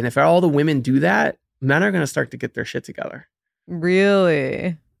 Walk away. And if all the women do that, men are going to start to get their shit together.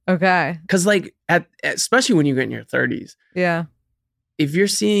 Really? Okay. Because like, especially when you get in your 30s. Yeah. If you're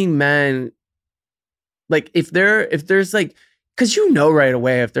seeing men, like if there's like, because you know right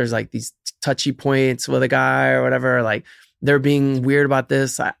away if there's like these touchy points with a guy or whatever, like they're being weird about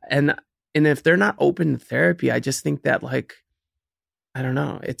this. And if they're not open to therapy, I just think that like, I don't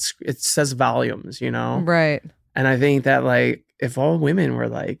know, it says volumes, you know? Right. And I think that like, if all women were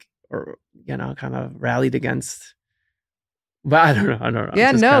like, or, you know, kind of rallied against, but I don't know.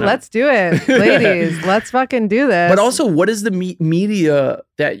 Yeah, no, let's do it. Ladies, let's fucking do this. But also, what is the media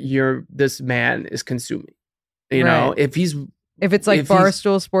that this man is consuming? You know, if it's like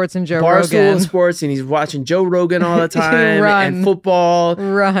Barstool Sports and Joe Rogan. Barstool Sports, and he's watching Joe Rogan all the time, and football,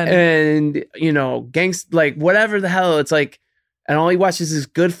 and, you know, like whatever the hell. It's like, and all he watches is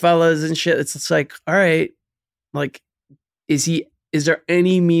Goodfellas and shit. It's just like, all right, like, is there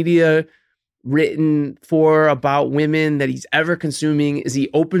any media written about women that he's ever consuming? Is he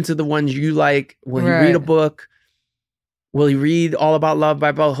open to the ones you like? Will he read a book? Will he read All About Love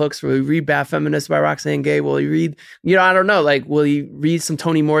by Bell Hooks? Will he read Bad Feminist by Roxane Gay? Will he read, you know, I don't know, like, will he read some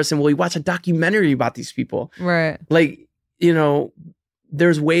Toni Morrison? Will he watch a documentary about these people? Right. Like, you know,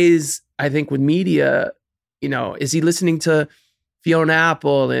 there's ways, I think, with media, you know, is he listening to Fiona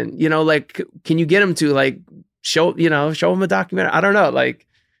Apple? And, you know, like, can you get him to like show him a documentary? I don't know, like,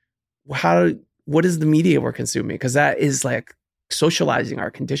 what is the media we're consuming? Because that is like socializing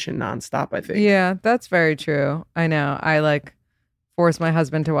our condition nonstop, I think. Yeah, that's very true. I know. I like force my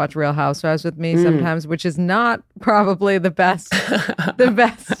husband to watch Real Housewives with me sometimes, which is not probably the best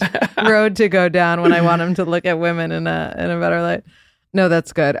road to go down when I want him to look at women in a better light. No,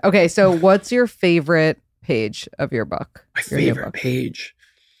 that's good. Okay, so what's your favorite page of your book? My favorite page.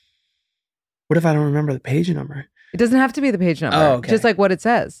 What if I don't remember the page number? It doesn't have to be the page number. Oh, okay. Just like what it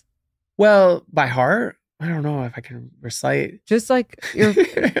says. Well, by heart, I don't know if I can recite. Just like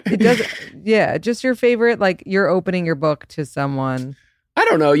just your favorite, like you're opening your book to someone. I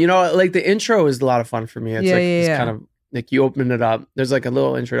don't know. You know, like the intro is a lot of fun for me. It's kind of like you open it up. There's like a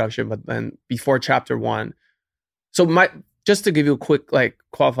little introduction, but then before chapter 1. So just to give you a quick like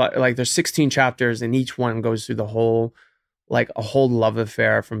qualify, like there's 16 chapters and each one goes through the whole, like a whole love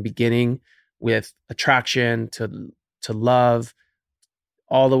affair from beginning with attraction to love,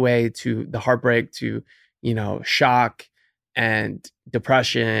 all the way to the heartbreak, to, you know, shock and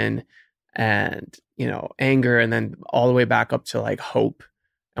depression and, you know, anger, and then all the way back up to like hope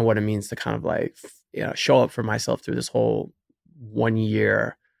and what it means to kind of like, you know, show up for myself through this whole 1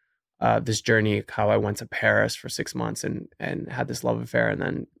 year, this journey, how I went to Paris for 6 months and had this love affair, and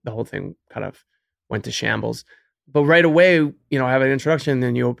then the whole thing kind of went to shambles. But right away, you know, I have an introduction, and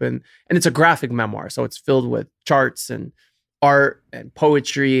then you open, and it's a graphic memoir, so it's filled with charts and art and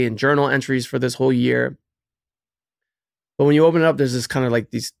poetry and journal entries for this whole year. But when you open it up, there's this kind of like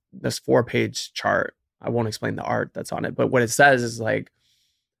this 4-page chart. I won't explain the art that's on it, but what it says is like,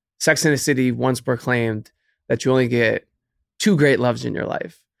 Sex and the City once proclaimed that you only get 2 great loves in your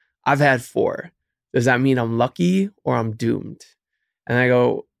life. I've had 4. Does that mean I'm lucky or I'm doomed? And I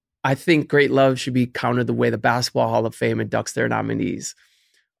go, I think great love should be counted the way the Basketball Hall of Fame inducts their nominees.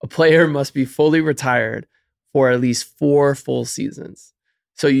 A player must be fully retired for at least 4 full seasons.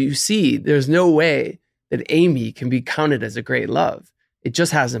 So you see, there's no way that Amy can be counted as a great love. It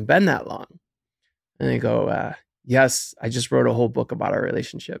just hasn't been that long. And they go, yes, I just wrote a whole book about our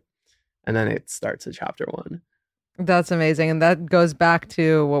relationship. And then it starts at chapter 1. That's amazing. And that goes back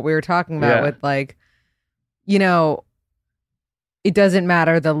to what we were talking about with like, you know, it doesn't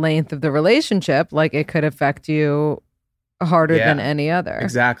matter the length of the relationship. Like it could affect you harder than any other.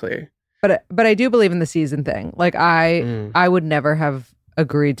 Exactly. But I do believe in the season thing. Like I would never have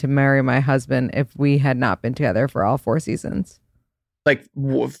agreed to marry my husband if we had not been together for all 4 seasons.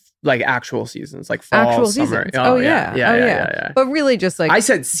 Like actual seasons, like fall, actual summer. Seasons. Oh yeah. But really, just like I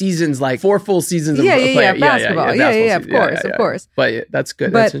said, seasons like 4 full seasons of basketball. Yeah, of course. But that's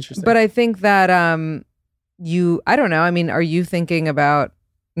good. That's interesting. But I think that I don't know. I mean, are you thinking about,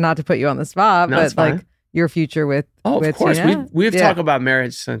 not to put you on the spot, but like your future with of course Tina? we've talked about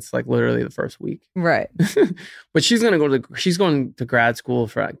marriage since like literally the first week, right? But she's going to grad school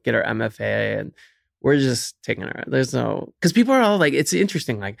for get her MFA, and we're just taking her. There's no, because people are all like, it's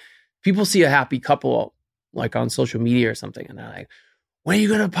interesting. Like people see a happy couple like on social media or something, and they're like, when are you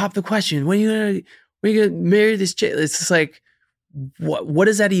gonna pop the question? When are you gonna marry this chick? It's just like, what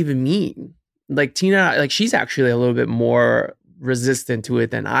does that even mean? Like Tina, like she's actually a little bit more resistant to it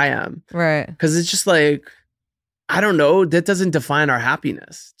than I am. Right. Because it's just like, I don't know, that doesn't define our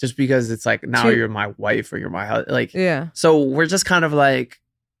happiness just because it's like, now you're my wife or you're my husband. Like, so we're just kind of like,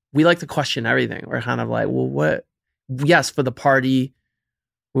 we like to question everything. We're kind of like, well, what? Yes, for the party,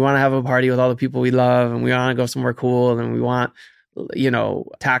 we want to have a party with all the people we love, and we want to go somewhere cool, and we want, you know,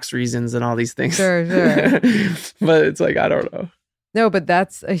 tax reasons and all these things. Sure. But it's like, I don't know. No, but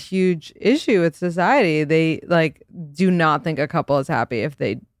that's a huge issue with society. They like do not think a couple is happy if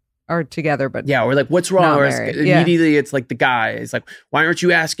they are together, but we're like, what's wrong? Or immediately it's like the guy is like, why aren't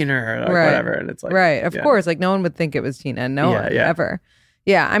you asking her? Like, whatever. And it's like, right. Of course. Like no one would think it was Tina. No one ever.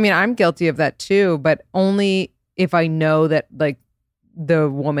 Yeah. I mean, I'm guilty of that too, but only if I know that like the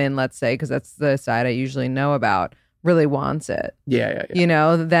woman, let's say, because that's the side I usually know about, really wants it. Yeah. You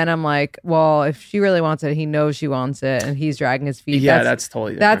know, then I'm like, well, if she really wants it, he knows she wants it, and he's dragging his feet. Yeah, that's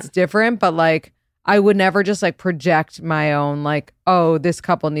totally different. That's different. But like, I would never just like project my own like, oh, this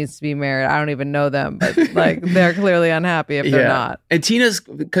couple needs to be married. I don't even know them, but like they're clearly unhappy if they're not. And Tina's,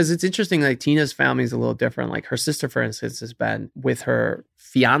 because it's interesting, like Tina's family is a little different. Like her sister, for instance, has been with her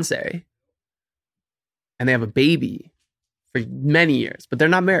fiance, and they have a baby for many years, but they're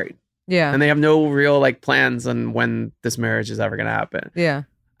not married. Yeah. And they have no real like plans on when this marriage is ever going to happen. Yeah.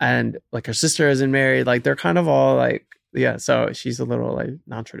 And like her sister isn't married. Like they're kind of all like, so she's a little like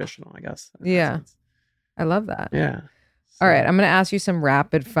non-traditional, I guess. Yeah. I love that. Yeah. All right. I'm going to ask you some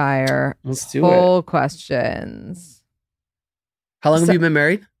rapid fire questions. How long have you been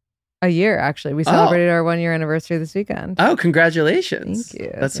married? A year, actually. We celebrated our 1-year anniversary this weekend. Oh, congratulations. Thank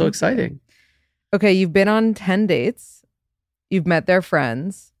you. That's so exciting. Okay. You've been on 10 dates. You've met their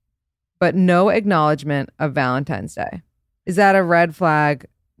friends, but no acknowledgement of Valentine's Day. Is that a red flag,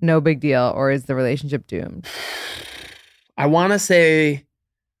 no big deal, or is the relationship doomed? I want to say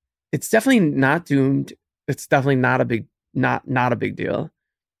it's definitely not doomed. It's definitely not a big deal.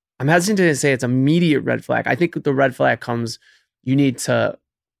 I'm hesitant to say it's immediate red flag. I think the red flag comes, you need to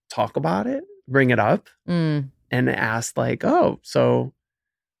talk about it, bring it up, and ask like, oh, so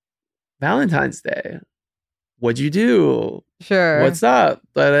Valentine's Day, what'd you do? Sure. What's up?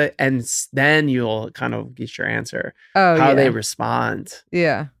 And then you'll kind of get your answer. How they respond.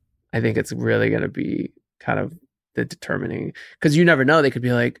 Yeah. I think it's really going to be kind of the determining, because you never know. They could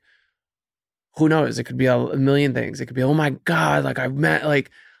be like, who knows? It could be a million things. It could be, oh my God, like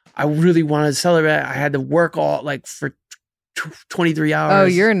I really wanted to celebrate. I had to work all like for 23 hours. Oh,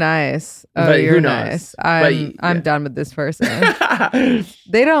 you're nice. Oh, but you're nice. I'm done with this person.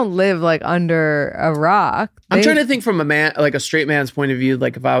 They don't live like under a rock. I'm trying to think from a man, like a straight man's point of view.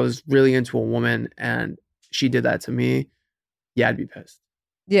 Like if I was really into a woman and she did that to me, I'd be pissed.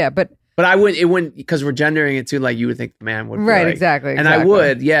 Yeah, but I wouldn't. It wouldn't, because we're gendering it too. Like you would think the man would, be right? Like, exactly. And I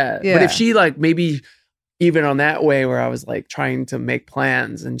would, yeah. But if she like maybe even on that way where I was like trying to make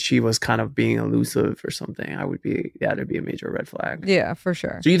plans and she was kind of being elusive or something, I would be, there'd be a major red flag. Yeah, for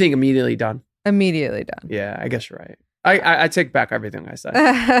sure. So you think immediately done? Immediately done. Yeah, I guess you're right. I take back everything I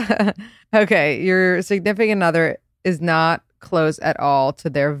said. Okay, your significant other is not close at all to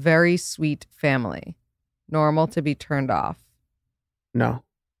their very sweet family. Normal to be turned off. No.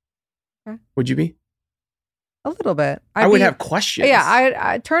 Okay. Would you be? A little bit. I would have questions. Yeah,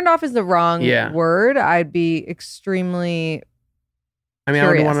 I turned off is the wrong Yeah. word. I'd be extremely I mean,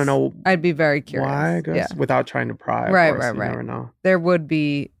 curious. I would want to know I'd be very curious. why, I guess, Yeah. without trying to pry. Of Right, course, right, you right. never know. There would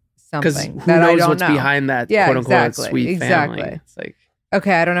be Because something who that I knows don't what's know. behind that Yeah, quote unquote exactly, sweet exactly. family. It's like,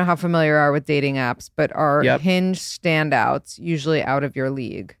 Okay, I don't know how familiar you are with dating apps, but are Yep. Hinge standouts usually out of your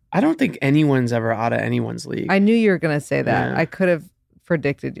league? I don't think anyone's ever out of anyone's league. I knew you were going to say that. Yeah. I could have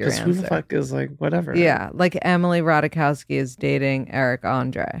predicted your Because answer. who the fuck is like, whatever. Yeah, like Emily Ratajkowski is dating Eric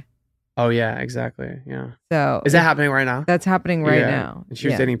Andre. Oh, yeah, exactly. Yeah. So Is that happening right now? That's happening right Yeah. now. And she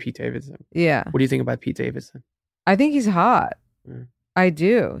was Yeah. dating Pete Davidson. Yeah. What do you think about Pete Davidson? I think he's hot. Yeah. I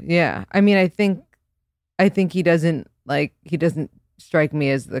do. Yeah. I mean, I think he doesn't strike me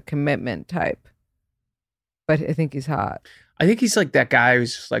as the commitment type. But I think he's hot. I think he's like that guy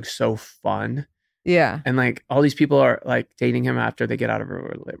who's just like so fun. Yeah. And like all these people are like dating him after they get out of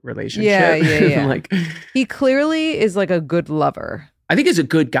a relationship. Yeah, yeah, yeah. Like, He clearly is like a good lover. I think he's a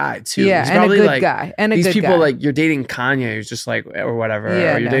good guy too. Yeah, he's and a probably good like, guy. And a these good people guy. like you're dating Kanye who's just like or whatever,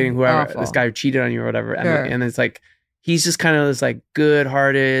 Yeah, or you're no, dating whoever, awful. this guy who cheated on you or whatever, Sure. and it's like he's just kind of this like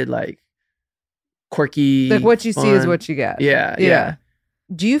good-hearted, like quirky. Like what you see is fun- what you get. Yeah.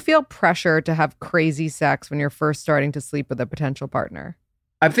 Do you feel pressure to have crazy sex when you're first starting to sleep with a potential partner?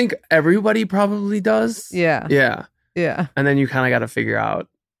 I think everybody probably does. Yeah. Yeah. Yeah. And then you kind of got to figure out.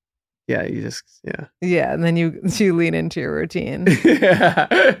 Yeah, you just Yeah. And then you lean into your routine.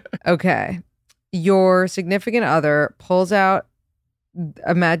 yeah. Okay. Your significant other pulls out,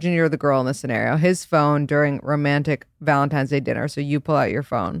 imagine you're the girl in the scenario, his phone during romantic Valentine's Day dinner. So you pull out your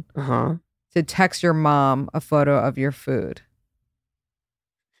phone Uh-huh. to text your mom a photo of your food.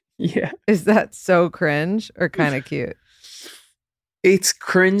 Yeah. Is that so cringe or kind of cute? It's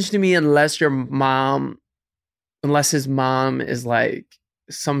cringe to me unless his mom is like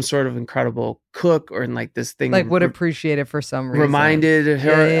some sort of incredible cook or in like this thing Like would appreciate it for some reason. reminded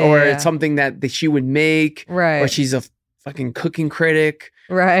her Yeah, or yeah. it's something that she would make Right. or she's a fucking cooking critic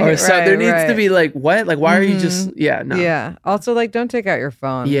Right. or so there needs to right. be like what like why are you just no Yeah. Also, like, don't take out your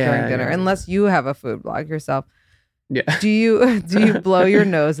phone during dinner yeah. unless you have a food blog yourself. yeah Do you blow your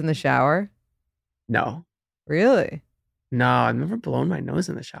nose in the shower? no Really? I've never blown my nose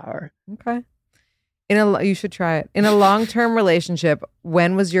in the shower. Okay. You should try it. In a long-term relationship,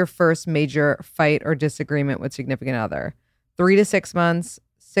 when was your first major fight or disagreement with significant other? 3 to 6 months,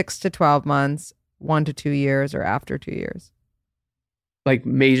 6 to 12 months, 1 to 2 years, or after 2 years? Like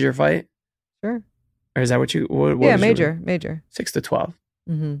major fight Sure. or is that what you what Yeah, was your- major. 6 to 12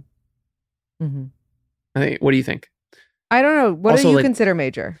 Mm-hmm. Mm-hmm. I think what do you think? I don't know. What Also, do you like- consider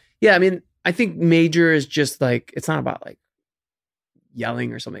major? Yeah, I mean, I think major is just like it's not about like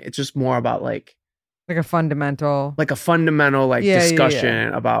yelling or something. It's just more about like Like a fundamental. a fundamental like Yeah, yeah,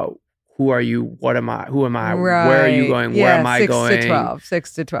 discussion about who are you, what am I, who am I, Right. where are you going, where am I 6 going? to 12.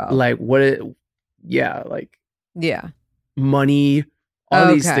 6 to 12. Like what it, yeah, like yeah. money,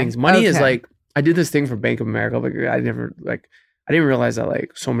 all these Okay, things. Money is okay. like I did this thing for Bank of America, but I didn't realize that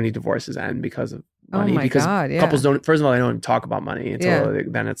like so many divorces end because of money. Oh my because God, yeah. couples don't first of all they don't even talk about money until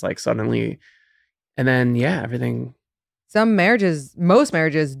then it's like suddenly and then everything. Most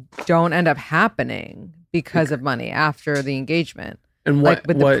marriages don't end up happening because of money after the engagement. And Like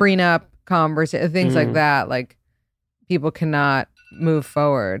with the prenup conversation, things like that, like people cannot move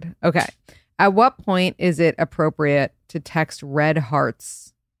forward. Okay. At what point is it appropriate to text red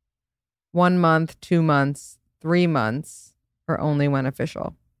hearts? 1 month, 2 months, 3 months, or only when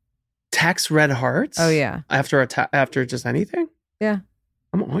official? text red hearts? Oh, yeah. After after just anything? Yeah.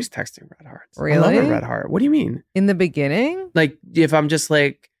 I'm always texting red hearts. I Really? love a red heart. What do you mean? In the beginning? Like if I'm just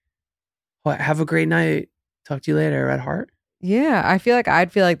like, have a great night. Talk to you later, red heart. Yeah. I'd feel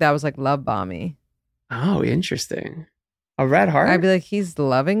like that was like love bomby. Oh, interesting. A red heart. I'd be like, he's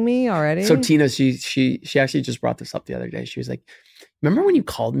loving me already? So Tina, she actually just brought this up the other day. She was like, "Remember when you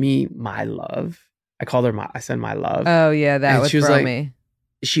called me my love?" I called her I said my love. Oh, yeah. That And was she was for like- me.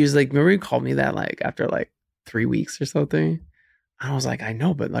 She was like, "Remember you called me that like after like 3 weeks or something?" I was like, "I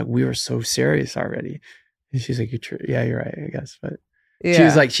know, but like we were so serious already." And she's like, "Yeah, you're right, I guess." But Yeah. she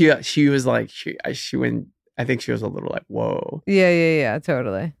was like, she was like, she went. I think she was a little like, "Whoa, Yeah,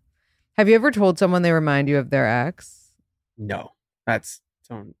 totally. Have you ever told someone they remind you of their ex? no, that's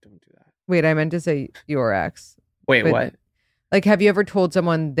don't do that." Wait, I meant to say your ex. Wait, But- what? Like, have you ever told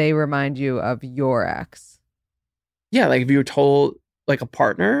someone they remind you of your ex? Yeah, like if you were told like a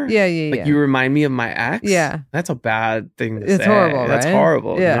partner, Yeah, yeah. like you remind me of my ex. Yeah. that's a bad thing to It's say. horrible, That's right?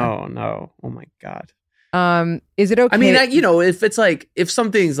 horrible. Yeah. No. Oh my god. Is it okay? I mean, if it's like if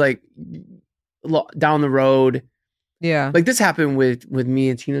something's like down the road, yeah. like this happened with me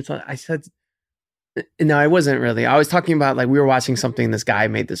and Tina. I said No, I wasn't really. I was talking about like we were watching something. This guy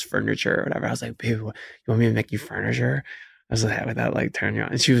made this furniture or whatever. I was like, babe, you want me to make you furniture? I was like, would that like turn you on?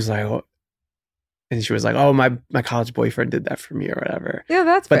 And she was like, oh, my college boyfriend did that for me or whatever. Yeah,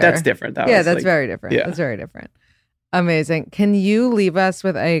 that's but fair. That's different. That's very different. Yeah. That's very different. Amazing. Can you leave us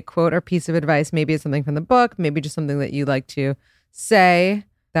with a quote or piece of advice? Maybe it's something from the book, maybe just something that you like to say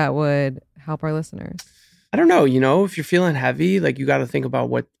that would help our listeners. I don't know. If you're feeling heavy, like you got to think about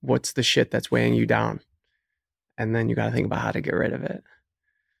what's the shit that's weighing you down. And then you got to think about how to get rid of it.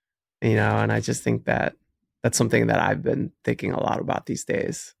 And I just think that that's something that I've been thinking a lot about these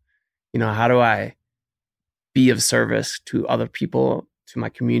days. How do I be of service to other people, to my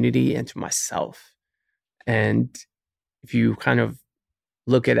community, and to myself? And if you kind of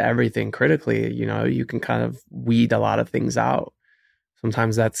look at everything critically, you can kind of weed a lot of things out.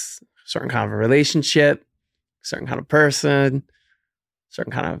 Sometimes that's a certain kind of a relationship, certain kind of person,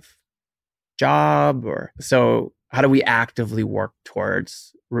 certain kind of job. So how do we actively work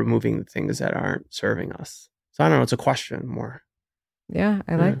towards removing the things that aren't serving us? So I don't know, it's a question more. Yeah,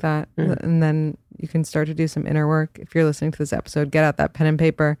 I like that. Yeah. And then you can start to do some inner work. If you're listening to this episode, get out that pen and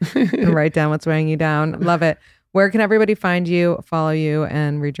paper and write down what's weighing you down. Love it. Where can everybody find you, follow you,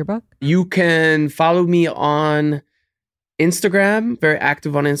 and read your book? You can follow me on Instagram, very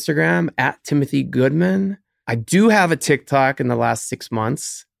active on Instagram, at Timothy Goodman. I do have a TikTok in the last 6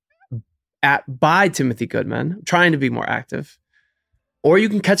 months by Timothy Goodman. I'm trying to be more active. Or you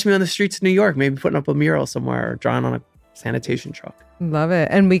can catch me on the streets of New York, maybe putting up a mural somewhere or drawing on a sanitation truck. Love it.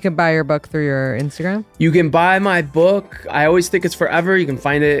 And we can buy your book through your Instagram? You can buy my book. I always think it's forever. You can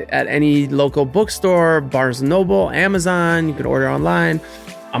find it at any local bookstore, Barnes & Noble, Amazon. You can order online.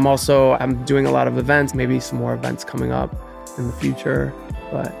 I'm doing a lot of events, maybe some more events coming up in the future.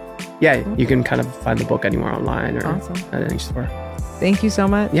 But yeah, you can kind of find the book anywhere online or at any store. Thank you so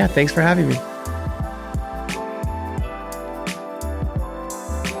much. Yeah, thanks for having me.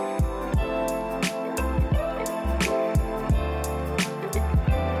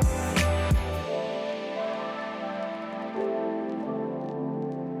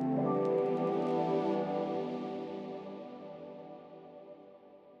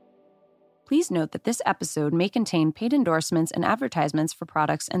 Please note that this episode may contain paid endorsements and advertisements for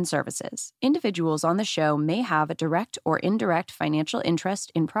products and services. Individuals on the show may have a direct or indirect financial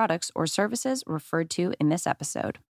interest in products or services referred to in this episode.